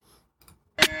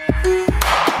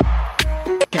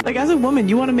Like, as a woman,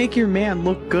 you want to make your man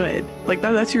look good. Like,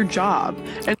 that's your job.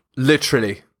 And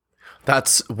Literally.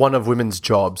 That's one of women's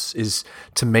jobs, is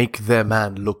to make their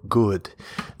man look good.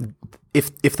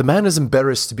 If the man is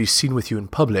embarrassed to be seen with you in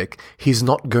public, he's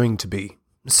not going to be.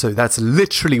 So that's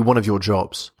literally one of your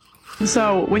jobs.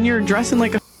 so when you're dressing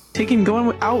like a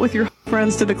going out with your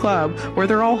friends to the club where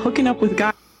they're all hooking up with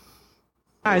guys,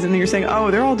 and then you're saying, oh,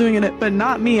 they're all doing it, but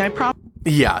not me, I promise.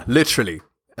 Yeah, literally.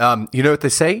 You know what they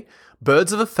say?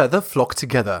 Birds of a feather flock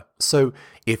together. So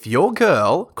if your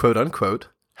girl, quote unquote,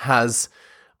 has,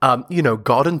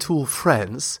 garden tool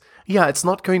friends, yeah, it's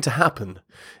not going to happen.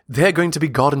 They're going to be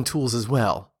garden tools as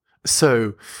well.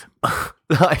 So,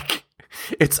 like,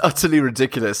 it's utterly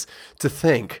ridiculous to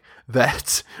think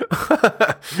that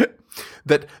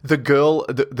that the girl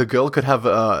could have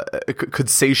could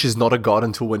say she's not a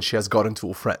garden tool when she has garden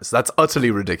tool friends. That's utterly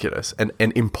ridiculous and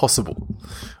impossible.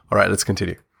 All right, let's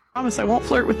continue. I promise I won't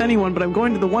flirt with anyone, but I'm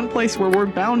going to the one place where we're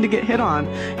bound to get hit on.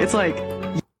 It's like,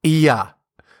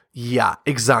 Yeah,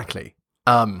 exactly.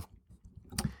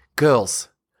 Girls,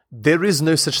 there is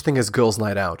no such thing as girls'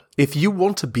 night out. If you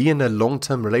want to be in a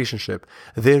long-term relationship,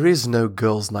 there is no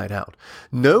girls' night out.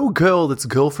 No girl that's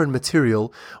girlfriend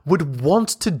material would want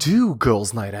to do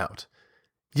girls' night out.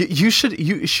 You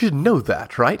should know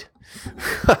that, right?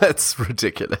 That's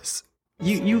ridiculous.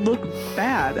 you look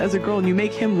bad as a girl, and you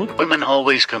make him look. Women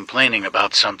always complaining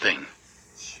about something.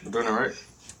 You doing it right?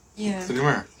 Yeah. Look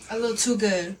at me. A little too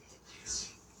good.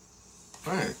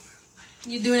 Right.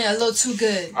 You're doing it a little too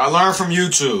good. I learned from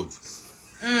YouTube.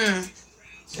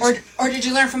 Or did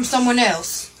you learn from someone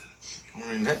else?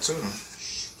 I mean, that too.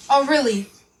 Oh, really?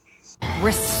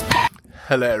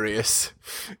 Hilarious.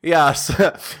 Yes.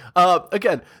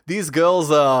 Again, these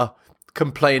girls are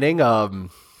complaining,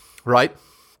 right?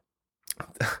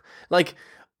 Like,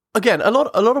 again, a lot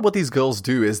of what these girls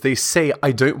do is they say,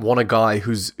 I don't want a guy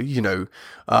who's the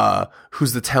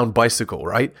town bicycle,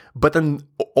 right? But then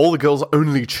all the girls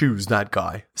only choose that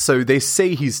guy. So they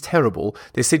say he's terrible,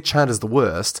 they say Chad is the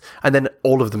worst, and then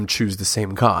all of them choose the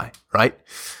same guy, right?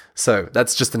 So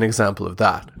that's just an example of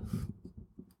that.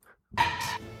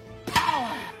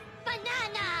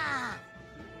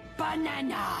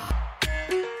 Banana!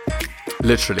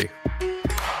 Literally.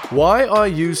 Why are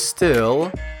you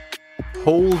still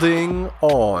holding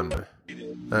on?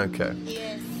 Okay.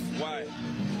 Yes. Why?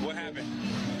 What happened?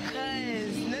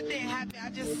 Cause nothing happened. I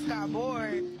just got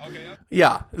bored. Okay.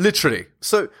 Yeah, literally.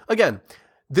 So, again,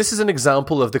 this is an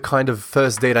example of the kind of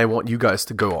first date I want you guys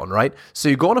to go on, right? So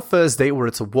you go on a first date where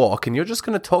it's a walk and you're just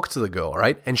going to talk to the girl,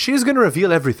 right? And she's going to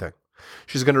reveal everything.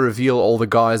 She's going to reveal all the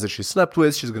guys that she slept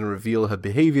with. She's going to reveal her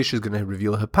behavior. She's going to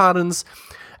reveal her patterns.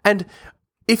 And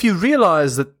if you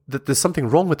realize that there's something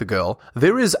wrong with the girl,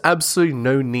 there is absolutely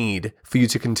no need for you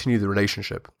to continue the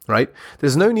relationship, right?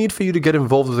 There's no need for you to get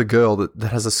involved with a girl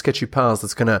that has a sketchy past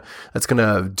that's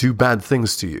gonna do bad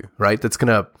things to you, right? That's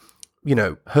gonna,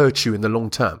 hurt you in the long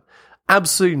term.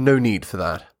 Absolutely no need for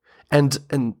that. And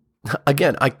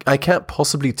again, I can't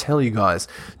possibly tell you guys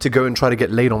to go and try to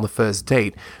get laid on the first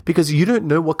date because you don't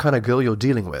know what kind of girl you're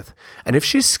dealing with. And if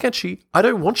she's sketchy, I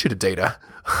don't want you to date her.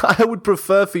 I would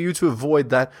prefer for you to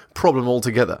avoid that problem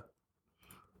altogether.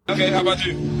 Okay, how about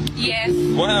you? Yes.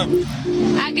 What happened?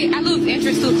 I lose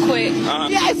interest too quick.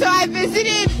 Yeah, so I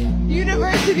visited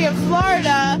University of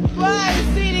Florida while I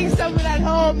was dating someone at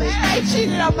home, and I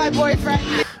cheated on my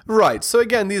boyfriend. Right. So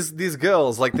again, these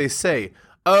girls, like they say,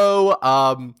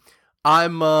 I'm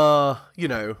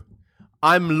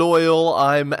loyal,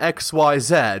 I'm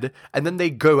XYZ, and then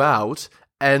they go out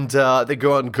and they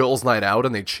go on girls' night out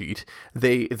and they cheat.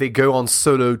 They go on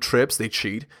solo trips, they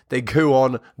cheat. They go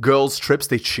on girls' trips,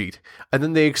 they cheat. And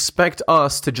then they expect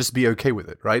us to just be okay with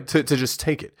it, right? To just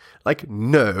take it. Like,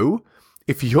 no.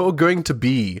 If you're going to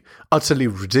be utterly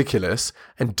ridiculous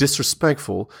and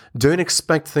disrespectful, don't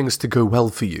expect things to go well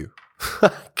for you.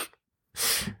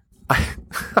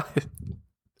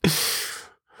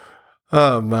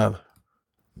 Oh, man.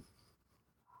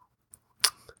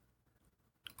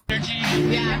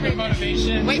 Yeah. Their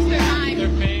motivation. Waste their time. Their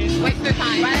face. Waste their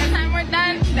time. By the time we're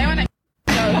done, they want to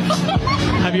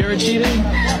Have you ever cheated?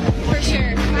 For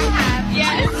sure. I have.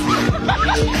 Yes.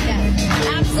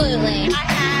 Absolutely. I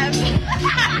have.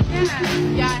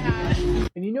 Yeah, I have.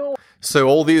 And you know, So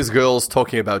all these girls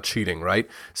talking about cheating, right?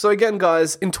 So again,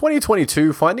 guys, in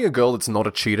 2022, finding a girl that's not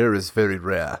a cheater is very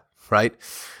rare, right?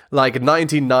 Like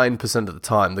 99% of the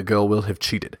time, the girl will have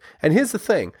cheated. And here's the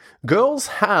thing. Girls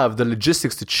have the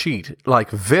logistics to cheat,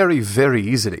 like, very, very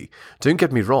easily. Don't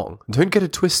get me wrong. Don't get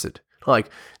it twisted.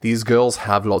 Like, these girls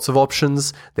have lots of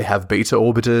options. They have beta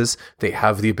orbiters. They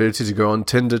have the ability to go on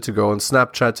Tinder, to go on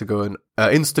Snapchat, to go on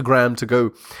Instagram, to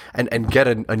go and get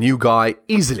a new guy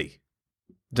easily.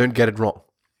 Don't get it wrong.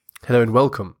 Hello and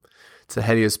welcome to the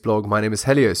Helios blog. My name is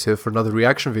Helios, here for another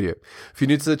reaction video. If you're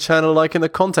new to the channel, liking the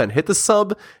content, hit the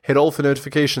sub, hit all for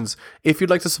notifications. If you'd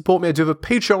like to support me, I do have a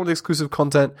Patreon with exclusive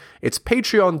content. It's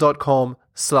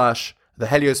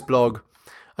patreon.com/theheliosblog.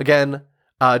 Again,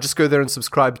 just go there and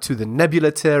subscribe to the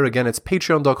Nebula tier. Again, it's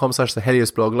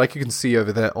patreon.com/theheliosblog, like you can see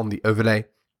over there on the overlay.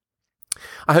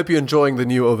 I hope you're enjoying the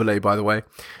new overlay, by the way.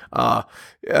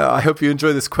 I hope you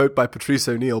enjoy this quote by Patrice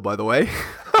O'Neill, by the way.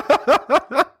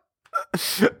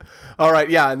 All right,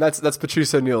 yeah, and that's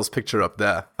Patrice O'Neill's picture up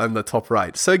there on the top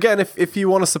right. So again, if you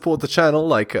want to support the channel,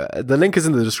 the link is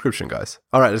in the description, guys.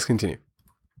 All right, let's continue.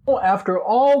 After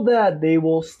all that, they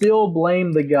will still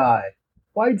blame the guy.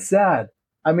 Quite sad.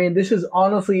 I mean, this is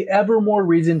honestly ever more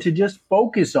reason to just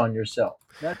focus on yourself.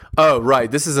 Oh, right,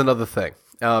 this is another thing.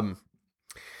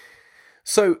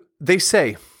 So they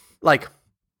say, like,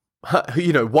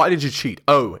 why did you cheat?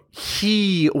 Oh,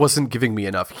 he wasn't giving me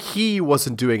enough. He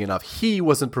wasn't doing enough. He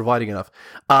wasn't providing enough.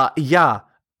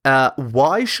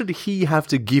 Why should he have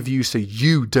to give you so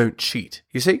you don't cheat?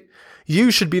 You see? You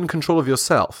should be in control of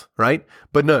yourself, right?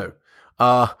 But no.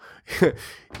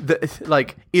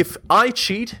 If I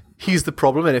cheat, he's the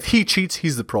problem, and if he cheats,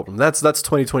 he's the problem. That's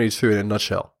 2022 in a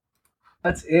nutshell.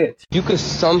 That's it. You could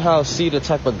somehow see the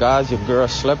type of guys your girl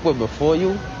slept with before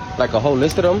you, like a whole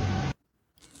list of them.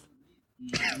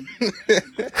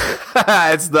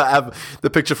 It's the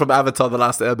picture from Avatar: The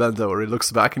Last Airbender, where he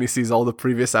looks back and he sees all the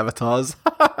previous avatars.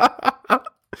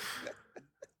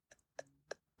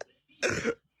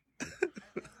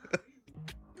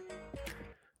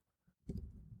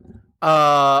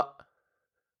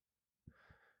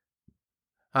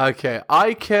 Okay,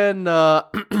 I can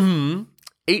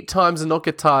 8 times and not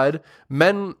get tired.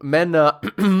 Men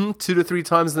 2 to 3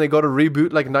 times and they got a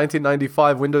reboot like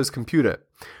 1995 Windows computer.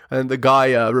 And the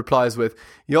guy replies with,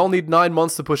 "You all need 9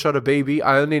 months to push out a baby.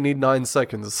 I only need 9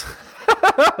 seconds."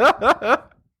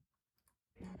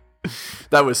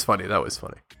 That was funny.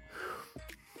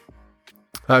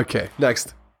 Okay,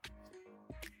 next.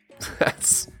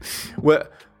 That's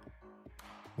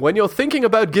when you're thinking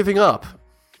about giving up,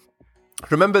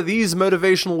 remember these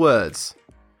motivational words.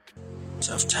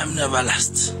 Tough time never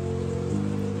lasts.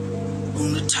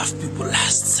 Only tough people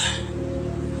last.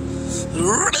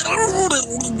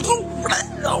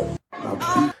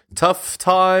 Tough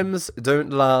times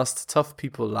don't last, tough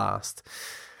people last.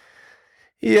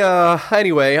 Yeah,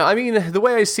 anyway, I mean, the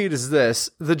way I see it is this.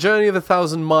 The journey of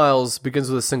 1,000 miles begins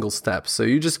with a single step, so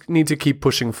you just need to keep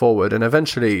pushing forward, and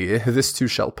eventually this too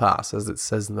shall pass, as it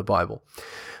says in the Bible.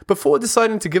 Before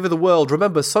deciding to give her the world,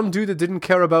 remember, some dude that didn't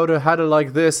care about her had her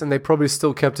like this, and they probably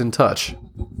still kept in touch.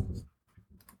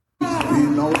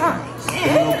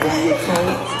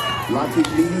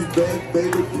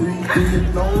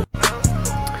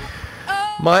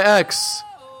 My ex,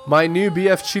 my new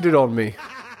BF cheated on me.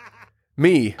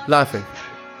 Me, laughing.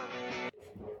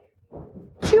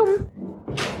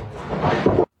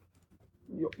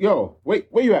 Yo, wait,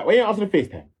 where you at? Where you answering the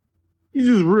FaceTime? You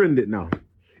just ruined it now.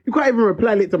 You can't even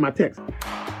reply late to my text.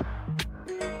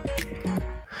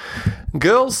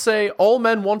 Girls say all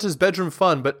men want is bedroom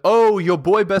fun, but oh, your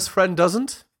boy best friend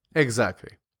doesn't?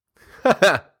 Exactly.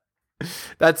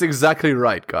 That's exactly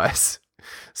right, guys.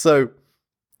 So,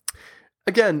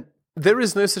 again, there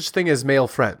is no such thing as male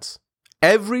friends.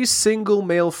 Every single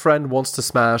male friend wants to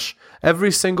smash.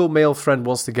 Every single male friend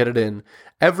wants to get it in.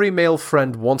 Every male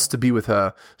friend wants to be with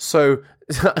her. So,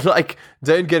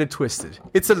 don't get it twisted.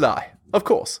 It's a lie. Of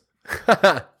course.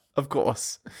 Of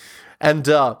course. And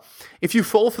if you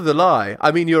fall for the lie,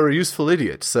 I mean, you're a useful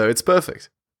idiot, so it's perfect.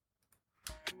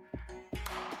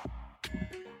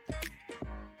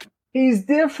 He's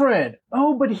different.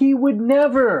 Oh, but he would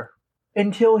never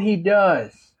until he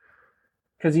does.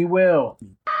 Because he will.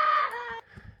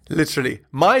 Literally.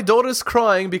 My daughter's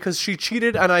crying because she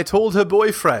cheated and I told her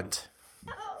boyfriend.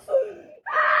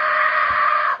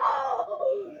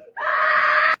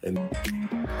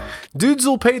 Dudes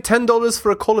will pay $10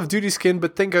 for a Call of Duty skin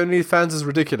but think OnlyFans is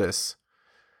ridiculous.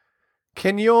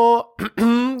 Can your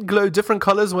glow different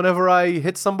colors whenever I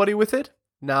hit somebody with it?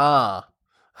 Nah.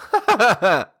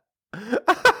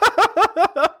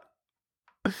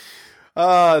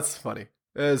 It's funny.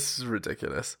 It's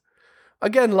ridiculous.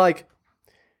 Again,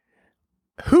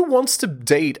 who wants to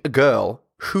date a girl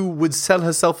who would sell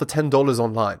herself for $10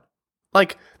 online?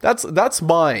 That's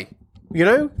my,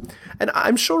 And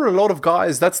I'm sure a lot of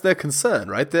guys, that's their concern,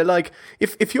 right? They're like,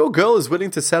 if your girl is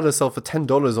willing to sell herself for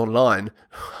 $10 online,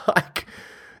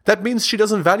 that means she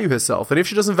doesn't value herself. And if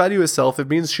she doesn't value herself, it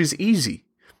means she's easy.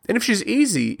 And if she's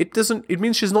easy, it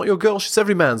means she's not your girl, she's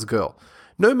every man's girl.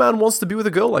 No man wants to be with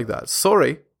a girl like that.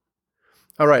 Sorry.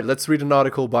 All right, let's read an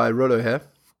article by Rolo here.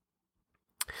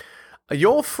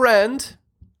 Your friend,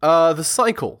 The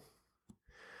Cycle.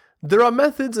 There are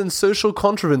methods and social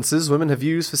contrivances women have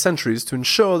used for centuries to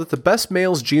ensure that the best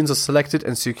male's genes are selected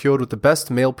and secured with the best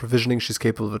male provisioning she's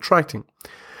capable of attracting.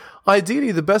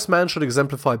 Ideally, the best man should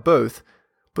exemplify both,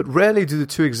 but rarely do the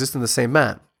two exist in the same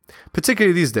man,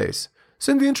 particularly these days.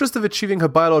 So in the interest of achieving her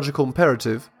biological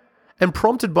imperative, and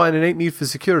prompted by an innate need for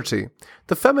security,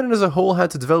 the feminine as a whole had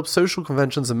to develop social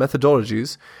conventions and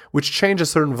methodologies which change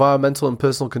as certain environmental and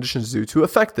personal conditions do to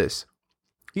affect this.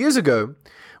 Years ago,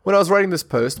 when I was writing this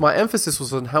post, my emphasis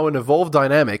was on how an evolved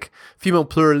dynamic, female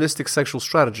pluralistic sexual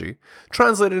strategy,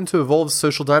 translated into evolved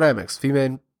social dynamics,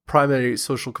 female primary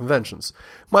social conventions.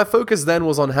 My focus then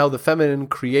was on how the feminine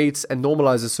creates and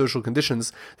normalizes social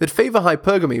conditions that favor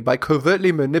hypergamy by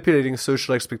covertly manipulating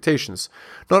social expectations,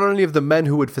 not only of the men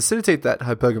who would facilitate that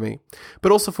hypergamy,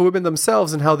 but also for women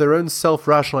themselves and how their own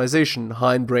self-rationalization,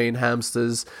 hindbrain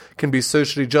hamsters, can be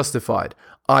socially justified,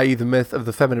 i.e. the myth of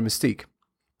the feminine mystique.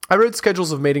 I wrote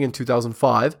Schedules of Mating in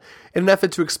 2005 in an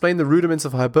effort to explain the rudiments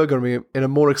of hypergamy in a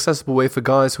more accessible way for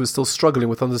guys who are still struggling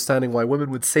with understanding why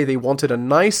women would say they wanted a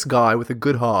nice guy with a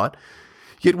good heart,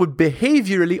 yet would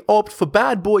behaviorally opt for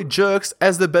bad boy jerks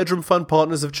as their bedroom fun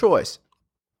partners of choice.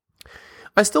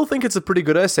 I still think it's a pretty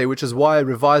good essay, which is why I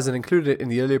revised and included it in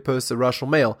the earlier post of Rational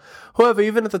Male. However,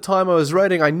 even at the time I was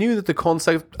writing, I knew that the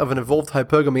concept of an evolved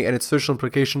hypergamy and its social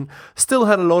implication still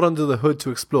had a lot under the hood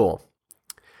to explore.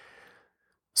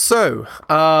 So,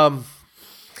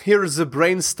 here is a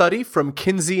brain study from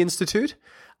Kinsey Institute,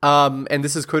 and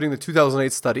this is quoting the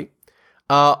 2008 study,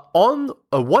 on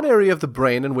one area of the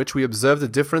brain in which we observed a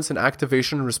difference in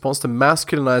activation in response to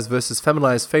masculinized versus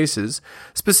feminized faces,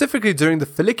 specifically during the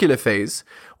follicular phase,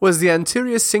 was the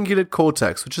anterior cingulate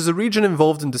cortex, which is a region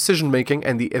involved in decision-making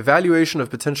and the evaluation of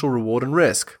potential reward and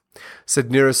risk, said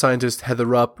neuroscientist Heather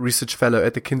Rupp, research fellow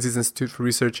at the Kinsey Institute for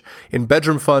Research in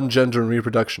Bedroom Fun, Gender and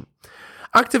Reproduction.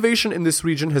 Activation in this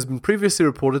region has been previously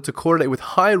reported to correlate with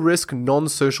high-risk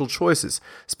non-social choices,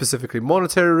 specifically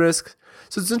monetary risk,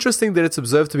 so it's interesting that it's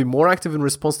observed to be more active in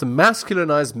response to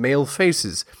masculinized male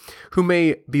faces, who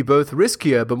may be both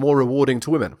riskier but more rewarding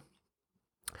to women.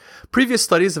 Previous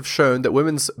studies have shown that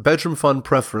women's bedroom fun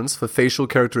preference for facial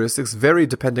characteristics vary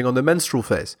depending on their menstrual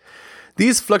phase.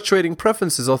 These fluctuating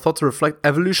preferences are thought to reflect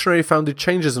evolutionary founded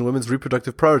changes in women's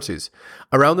reproductive priorities.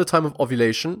 Around the time of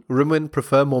ovulation, women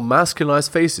prefer more masculinized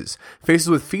faces, faces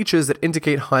with features that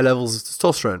indicate high levels of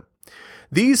testosterone.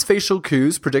 These facial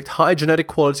cues predict high genetic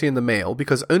quality in the male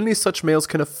because only such males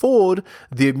can afford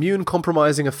the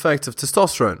immune-compromising effects of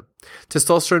testosterone.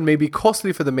 Testosterone may be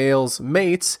costly for the male's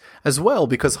mates as well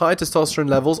because high testosterone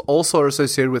levels also are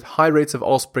associated with high rates of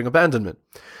offspring abandonment.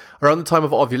 Around the time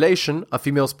of ovulation, a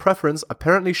female's preference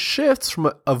apparently shifts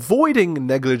from avoiding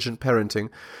negligent parenting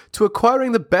to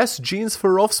acquiring the best genes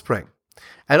for her offspring.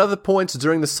 At other points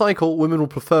during the cycle, women will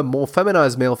prefer more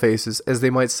feminized male faces as they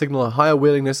might signal a higher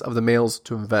willingness of the males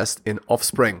to invest in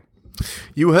offspring.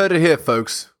 You heard it here,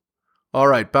 folks.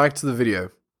 Alright, back to the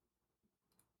video.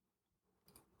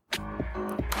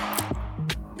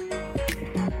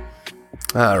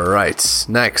 Alright,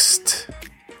 next.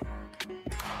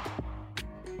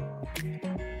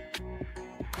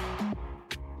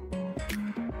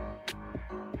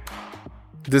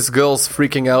 This girl's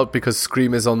freaking out because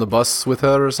Scream is on the bus with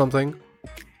her or something.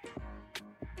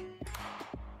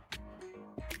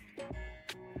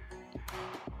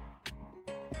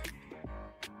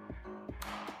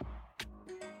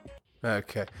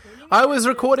 Okay. I was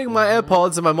recording my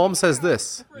AirPods and my mom says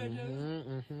this.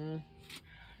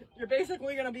 You're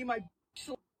basically gonna be my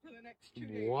for the next 2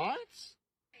 days. What?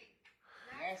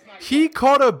 He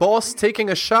caught her boss taking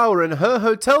a shower in her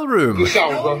hotel room. Good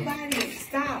shower, bro. Nobody,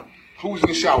 stop. Who was in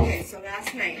the shower? Okay, so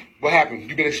last night. What happened?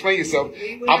 You can explain yourself.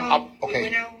 We went out,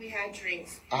 we had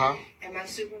drinks. Uh-huh. And my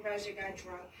supervisor got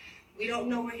drunk. We don't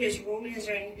know where his room is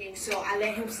or anything, so I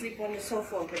let him sleep on the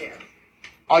sofa over there.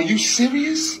 Are you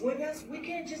serious? We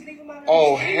can't just leave him out.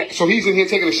 Oh, so he's in here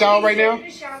taking a shower right now? He's in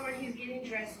the shower, he's getting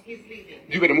dressed, he's leaving.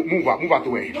 You better move out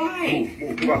the way. Why?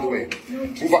 Move out the way.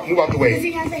 Move out the way. Because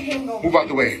he has a hangover. Move out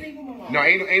the way. No,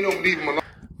 ain't no leave him alone.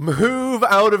 Move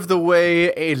out of the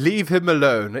way, leave him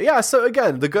alone. Yeah, so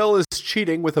again, the girl is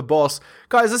cheating with a boss.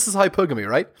 Guys, this is hypergamy,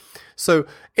 right? So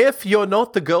if you're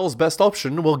not the girl's best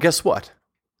option, well, guess what?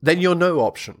 Then you're no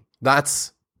option.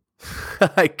 That's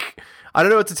like, I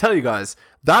don't know what to tell you guys.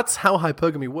 That's how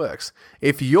hypergamy works.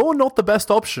 If you're not the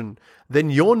best option, then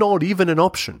you're not even an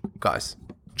option, guys.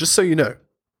 Just so you know.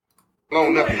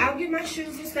 Don't worry, I'll get my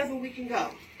shoes and stuff and we can go.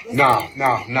 Nah.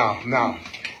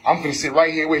 I'm finna sit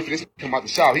right here and wait for this to come out the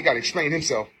shower. He gotta explain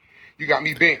himself. You got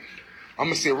me bent. I'm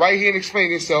gonna sit right here and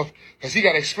explain himself, because he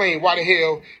gotta explain why the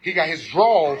hell he got his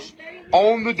drawers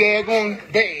on the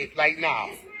daggone bed. Like, nah,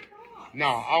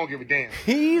 I don't give a damn.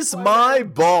 He's my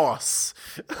boss.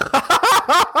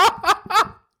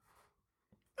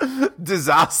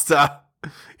 Disaster.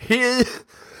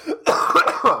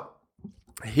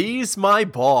 He's my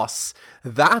boss.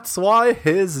 That's why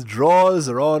his drawers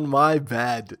are on my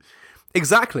bed.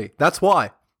 Exactly. That's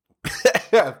why.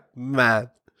 Man.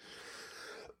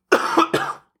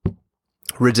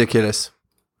 Ridiculous.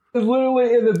 He was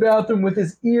literally in the bathroom with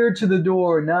his ear to the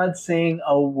door, not saying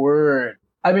a word.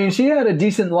 I mean, she had a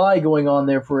decent lie going on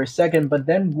there for a second, but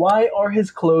then why are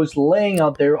his clothes laying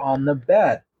out there on the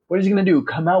bed? What is he going to do?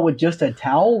 Come out with just a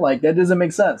towel? Like, that doesn't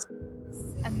make sense.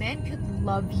 A man could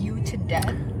love you to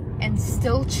death and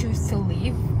still choose to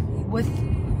leave with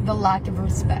the lack of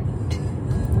respect.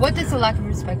 What does the lack of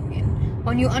respect mean?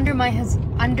 When you undermine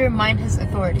his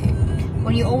authority.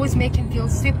 When you always make him feel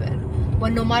stupid.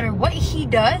 When no matter what he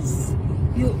does,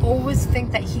 you always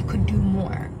think that he could do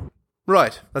more.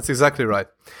 Right, that's exactly right.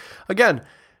 Again,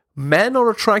 men are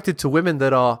attracted to women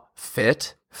that are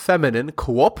fit, feminine,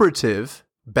 cooperative,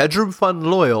 bedroom fun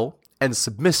loyal, and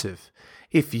submissive.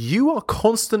 If you are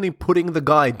constantly putting the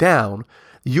guy down,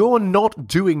 you're not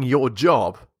doing your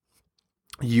job.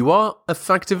 You are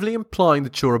effectively implying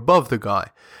that you're above the guy.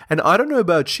 And I don't know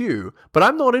about you, but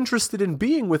I'm not interested in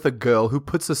being with a girl who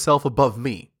puts herself above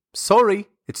me. Sorry,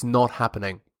 it's not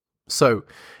happening. So,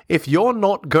 if you're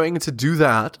not going to do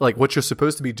that, like what you're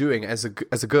supposed to be doing as a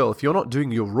girl, if you're not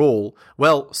doing your role,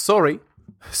 well, sorry,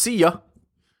 see ya.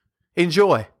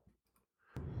 Enjoy.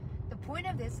 The point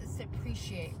of this is to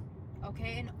appreciate,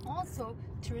 okay? And also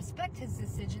to respect his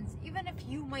decisions, even if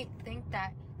you might think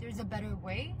that there's a better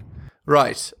way.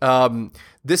 Right.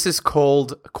 This is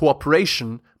called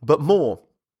cooperation, but more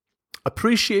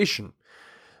appreciation.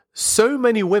 So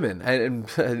many women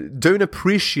don't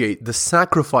appreciate the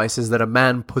sacrifices that a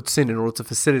man puts in order to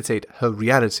facilitate her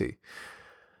reality.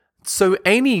 So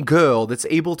any girl that's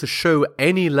able to show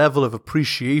any level of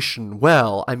appreciation,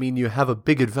 well, I mean, you have a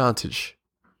big advantage.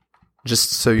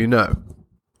 Just so you know.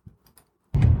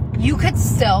 You could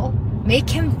still make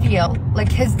him feel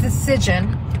like his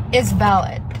decision is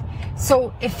valid.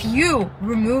 So if you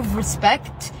remove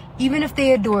respect, even if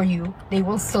they adore you, they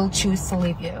will still choose to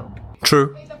leave you.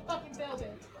 True.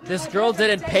 This girl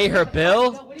didn't pay her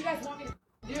bill,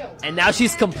 and now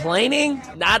she's complaining?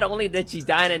 Not only did she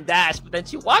dine and dash, but then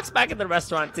she walks back in the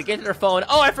restaurant to get her phone.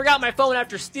 Oh, I forgot my phone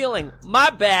after stealing.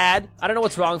 My bad. I don't know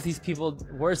what's wrong with these people.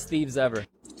 Worst thieves ever.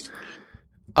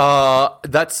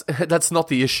 That's not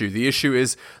the issue. The issue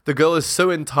is the girl is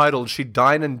so entitled she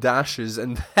dine and dashes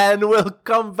and then will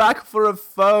come back for a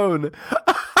phone.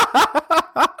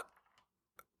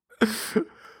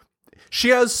 She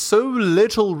has so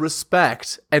little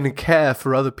respect and care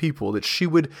for other people that she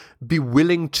would be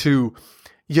willing to,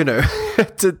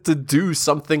 to do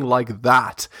something like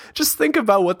that. Just think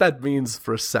about what that means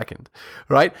for a second,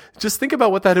 right? Just think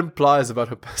about what that implies about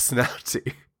her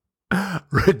personality.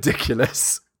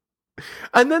 Ridiculous.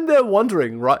 And then they're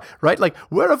wondering, right? Like,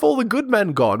 where have all the good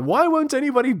men gone? Why won't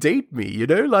anybody date me?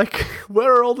 Like,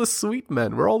 where are all the sweet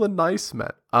men? Where are all the nice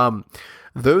men?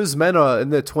 Those men are in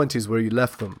their 20s where you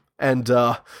left them. And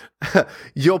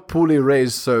you're poorly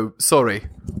raised, so sorry.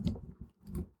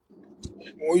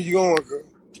 Where you going, girl?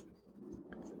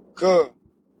 Girl.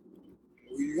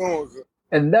 Where you going, girl?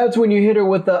 And that's when you hit her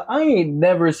with the "I ain't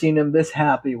never seen him this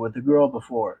happy with a girl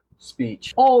before"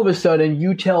 speech. All of a sudden,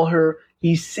 you tell her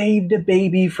he saved a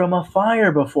baby from a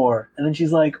fire before. And then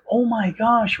she's like, "Oh my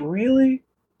gosh, really?"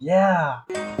 Yeah.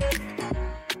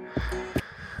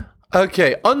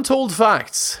 Okay, untold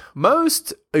facts.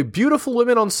 Most beautiful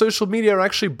women on social media are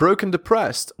actually broke and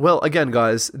depressed. Well, again,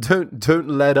 guys, don't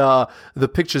let the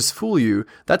pictures fool you.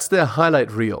 That's their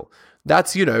highlight reel.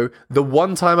 That's, the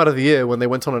one time out of the year when they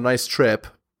went on a nice trip,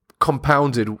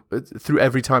 compounded through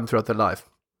every time throughout their life.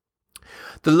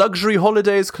 The luxury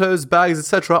holidays, clothes, bags,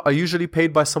 etc. are usually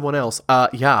paid by someone else.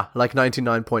 Yeah, like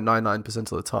 99.99% of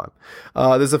the time.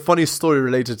 There's a funny story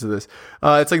related to this.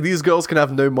 It's like these girls can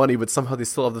have no money, but somehow they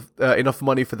still have enough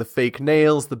money for the fake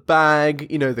nails, the bag,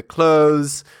 the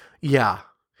clothes. Yeah.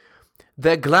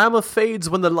 Their glamour fades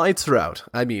when the lights are out.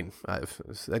 I mean,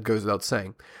 that goes without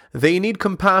saying. They need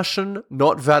compassion,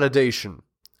 not validation.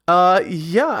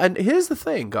 Yeah, and here's the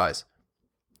thing, guys.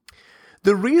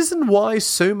 The reason why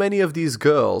so many of these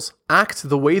girls act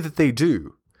the way that they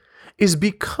do is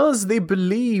because they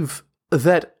believe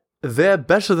that they're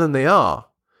better than they are.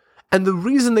 And the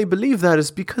reason they believe that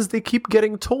is because they keep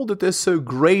getting told that they're so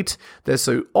great, they're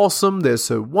so awesome, they're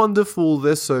so wonderful,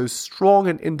 they're so strong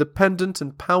and independent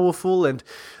and powerful, and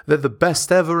they're the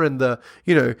best ever, and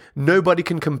nobody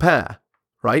can compare,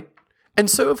 right? And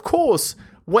so, of course,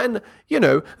 when,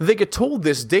 they get told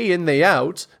this day in, day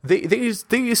out,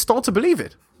 they start to believe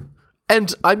it.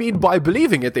 And, I mean, by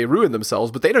believing it, they ruin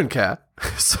themselves, but they don't care.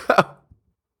 So,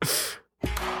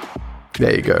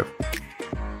 there you go.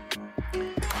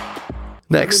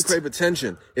 Next. Women crave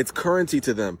attention. It's currency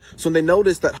to them. So when they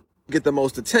notice that get the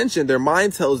most attention, their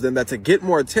mind tells them that to get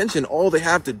more attention, all they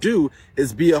have to do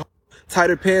is be a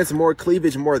tighter pants, more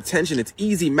cleavage, more attention. It's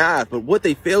easy math. But what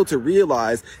they fail to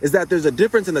realize is that there's a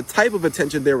difference in the type of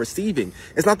attention they're receiving.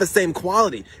 It's not the same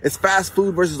quality. It's fast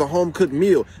food versus a home-cooked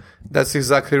meal. That's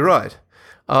exactly right.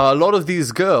 A lot of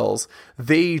these girls,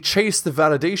 they chase the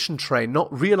validation train,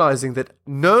 not realizing that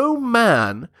no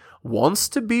man wants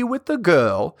to be with the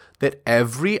girl that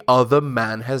every other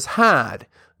man has had.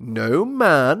 No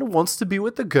man wants to be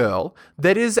with the girl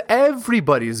that is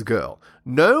everybody's girl.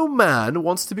 No man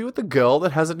wants to be with the girl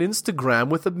that has an Instagram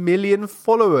with 1 million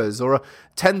followers or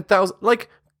 10,000.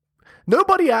 Like,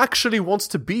 nobody actually wants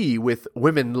to be with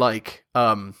women like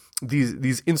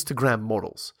these Instagram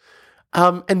models.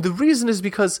 And the reason is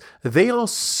because they are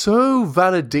so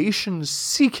validation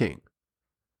seeking,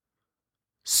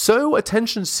 so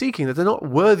attention seeking that they're not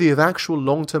worthy of actual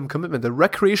long-term commitment. They're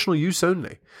recreational use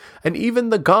only. And even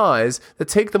the guys that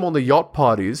take them on the yacht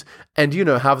parties and,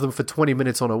 have them for 20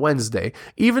 minutes on a Wednesday,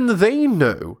 even they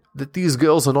know that these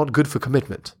girls are not good for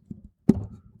commitment.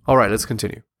 All right, let's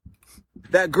continue.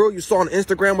 That girl you saw on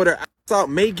Instagram with her ass out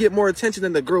may get more attention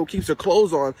than the girl who keeps her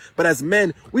clothes on. But as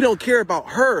men, we don't care about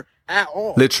her at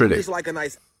all. Literally. It's like a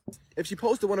nice... If she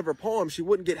posted one of her poems, she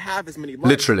wouldn't get half as many likes.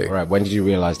 Literally. All right, when did you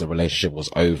realize the relationship was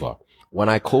over? When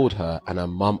I called her and her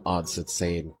mum answered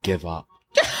saying, give up.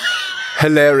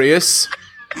 Hilarious.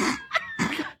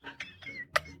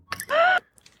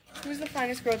 Who's the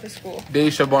finest girl at the school?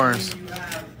 Deisha Barnes.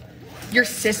 Your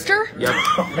sister? Yep.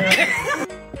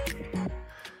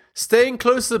 Staying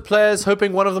close to the players,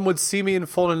 hoping one of them would see me and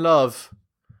fall in love.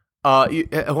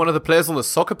 One of the players on the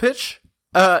soccer pitch?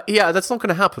 Yeah, that's not going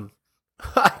to happen.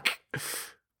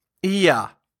 Yeah.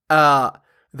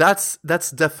 That's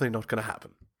definitely not going to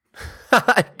happen.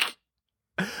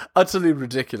 Utterly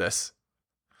ridiculous.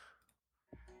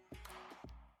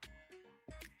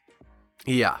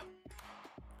 Yeah.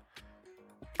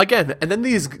 Again, and then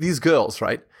these girls,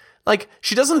 right? Like,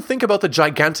 she doesn't think about the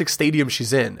gigantic stadium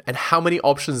she's in and how many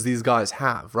options these guys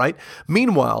have, right?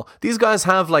 Meanwhile, these guys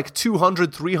have like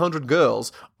 200, 300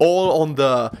 girls all on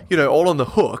the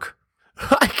hook.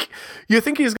 Like, you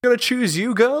think he's going to choose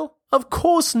you, girl? Of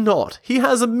course not. He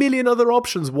has 1 million other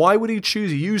options. Why would he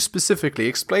choose you specifically?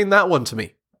 Explain that one to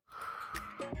me.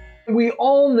 We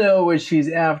all know what she's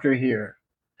after here.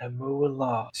 A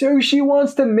moolah. So she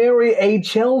wants to marry a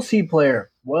Chelsea player.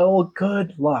 Well,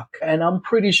 good luck. And I'm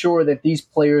pretty sure that these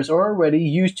players are already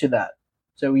used to that.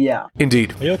 So yeah.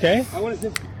 Indeed. Are you okay?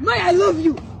 Mate, I love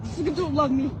you. You don't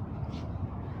love me.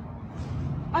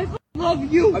 I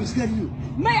love you. I'm scared of you.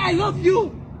 Mate, I love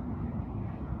you.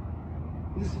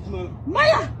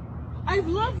 Maya, I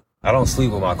love you. I don't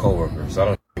sleep with my coworkers. I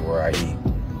don't sleep where I eat.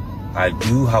 I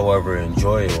do, however,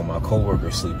 enjoy it when my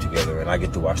coworkers sleep together and I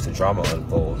get to watch the drama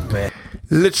unfold. Man.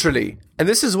 Literally. And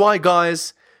this is why,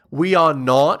 guys, we are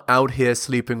not out here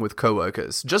sleeping with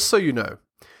coworkers. Just so you know.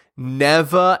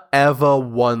 Never, ever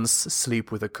once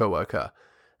sleep with a coworker.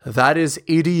 That is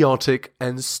idiotic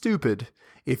and stupid.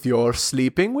 If you're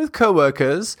sleeping with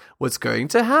coworkers, what's going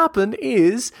to happen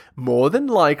is, more than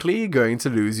likely, you're going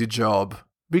to lose your job.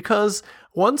 Because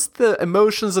once the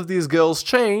emotions of these girls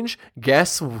change,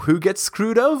 guess who gets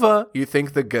screwed over? You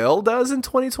think the girl does in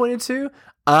 2022?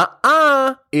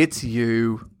 It's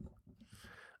you.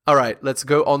 Alright, let's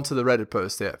go on to the Reddit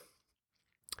post here.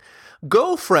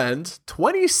 Girlfriend,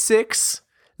 26,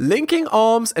 linking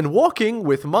arms and walking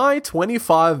with my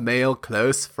 25 male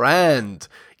close friend.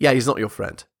 Yeah, he's not your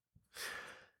friend.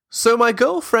 So my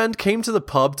girlfriend came to the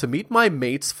pub to meet my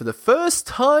mates for the first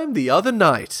time the other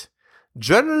night.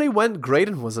 Generally went great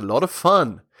and was a lot of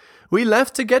fun. We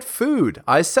left to get food.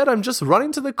 I said I'm just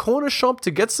running to the corner shop to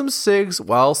get some cigs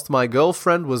whilst my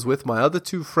girlfriend was with my other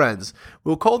 2 friends.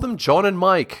 We'll call them John and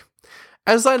Mike.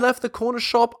 As I left the corner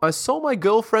shop, I saw my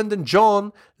girlfriend and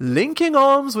John linking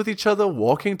arms with each other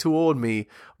walking toward me.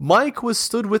 Mike was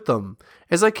stood with them.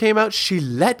 As I came out, she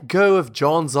let go of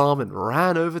John's arm and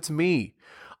ran over to me.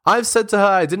 I've said to her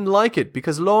I didn't like it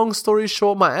because, long story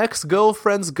short, my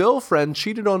ex-girlfriend's girlfriend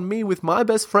cheated on me with my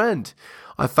best friend.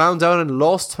 I found out and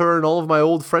lost her and all of my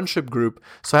old friendship group,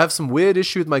 so I have some weird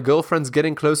issue with my girlfriends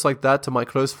getting close like that to my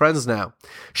close friends now.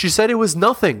 She said it was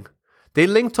nothing. They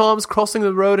linked arms crossing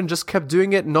the road and just kept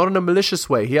doing it, not in a malicious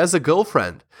way. He has a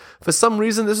girlfriend. For some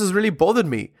reason, this has really bothered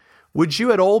me. Would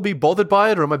you at all be bothered by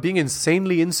it, or am I being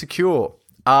insanely insecure?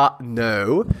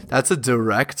 No, that's a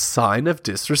direct sign of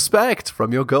disrespect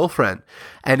from your girlfriend.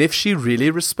 And if she really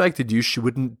respected you, she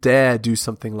wouldn't dare do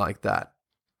something like that.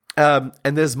 And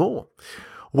there's more.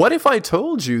 What if I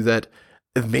told you that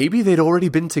maybe they'd already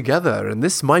been together and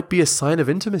this might be a sign of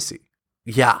intimacy?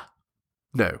 Yeah.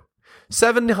 No.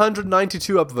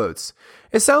 792 upvotes.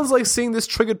 It sounds like seeing this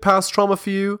triggered past trauma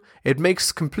for you. It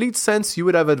makes complete sense you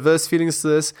would have adverse feelings to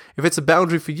this. If it's a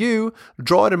boundary for you,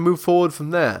 draw it and move forward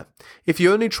from there. If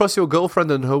you only trust your girlfriend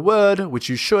and her word, which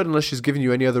you should unless she's given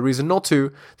you any other reason not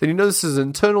to, then you know this is an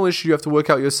internal issue you have to work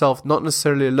out yourself, not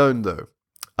necessarily alone though.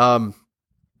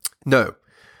 No.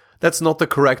 That's not the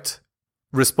correct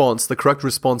response. The correct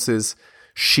response is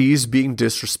she's being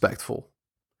disrespectful.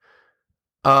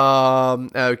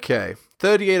 Okay.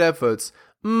 38 efforts.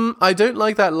 I don't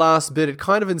like that last bit. It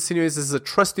kind of insinuates this is a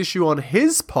trust issue on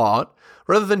his part,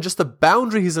 rather than just a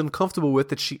boundary he's uncomfortable with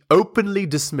that she openly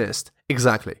dismissed.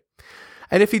 Exactly.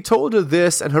 And if he told her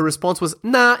this and her response was,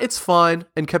 nah, it's fine,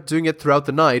 and kept doing it throughout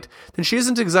the night, then she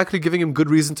isn't exactly giving him good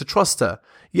reason to trust her.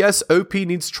 Yes, OP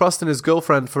needs trust in his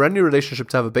girlfriend for any relationship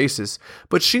to have a basis,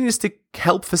 but she needs to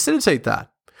help facilitate that.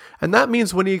 And that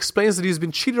means when he explains that he's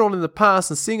been cheated on in the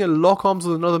past and seeing her lock arms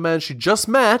with another man she just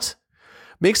met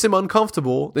makes him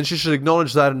uncomfortable, then she should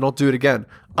acknowledge that and not do it again.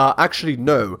 Actually,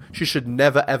 no. She should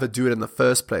never ever do it in the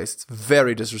first place. It's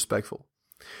very disrespectful.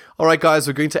 Alright guys,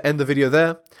 we're going to end the video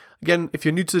there. Again, if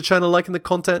you're new to the channel, liking the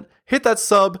content, hit that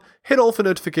sub, hit all for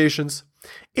notifications.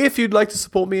 If you'd like to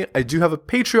support me, I do have a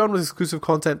Patreon with exclusive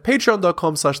content,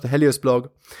 patreon.com/theheliosblog.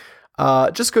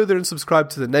 Just go there and subscribe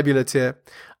to the Nebula tier.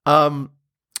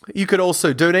 You could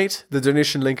also donate. The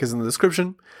donation link is in the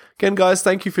description. Again, guys,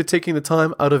 thank you for taking the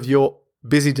time out of your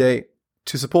busy day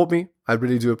to support me. I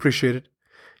really do appreciate it.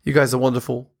 You guys are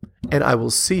wonderful, and I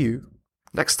will see you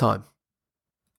next time.